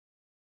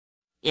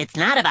It's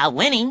not about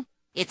winning.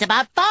 It's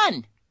about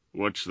fun.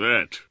 What's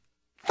that?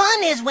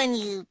 Fun is when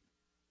you...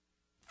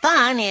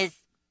 Fun is...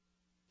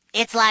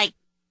 It's like...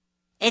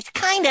 It's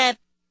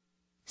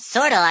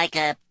sorta like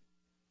a...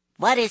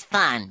 What is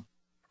fun?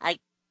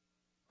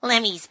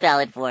 Let me spell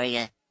it for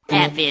you.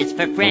 F is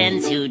for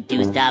friends who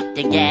do stuff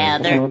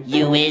together.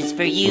 U is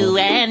for you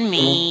and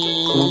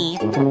me.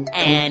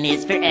 N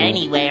is for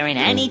anywhere and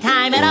any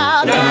time at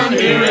all. Down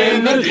here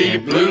in the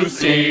deep blue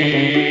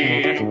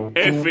sea.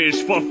 F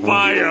is for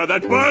fire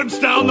that burns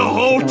down the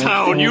whole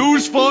town,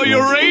 used for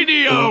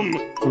uranium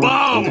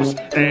bombs.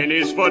 N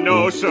is for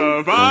no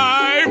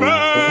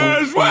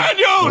survivors when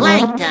you...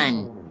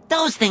 Plankton!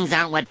 Those things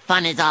aren't what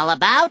fun is all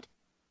about.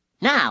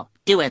 Now,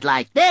 do it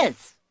like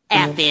this.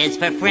 F is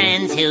for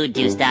friends who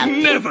do stuff...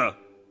 Never!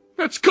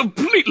 That's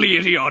completely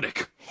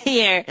idiotic.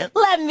 Here,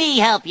 let me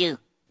help you.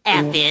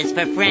 F is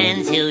for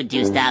friends who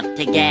do stuff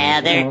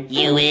together.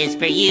 U is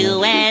for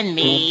you and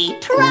me.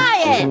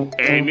 Try it!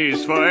 N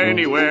is for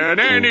anywhere and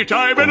any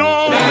time at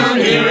all. Down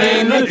here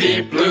in the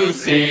deep blue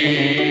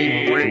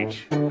sea. Wait,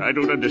 I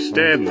don't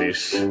understand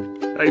this.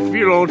 I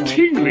feel all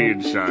tingly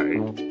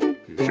inside.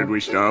 Should we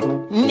stop?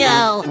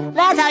 No,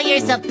 that's how you're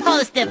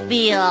supposed to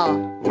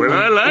feel. Well,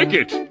 I like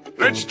it.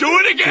 Let's do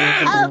it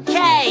again!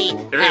 Okay!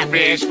 F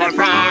is for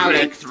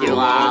frolic through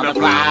all the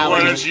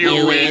flowers.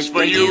 U is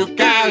for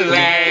ukulele.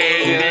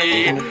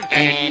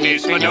 N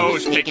is for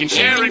nose picking,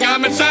 sharing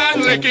gum and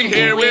sun licking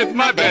here with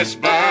my best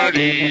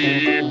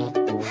buddy.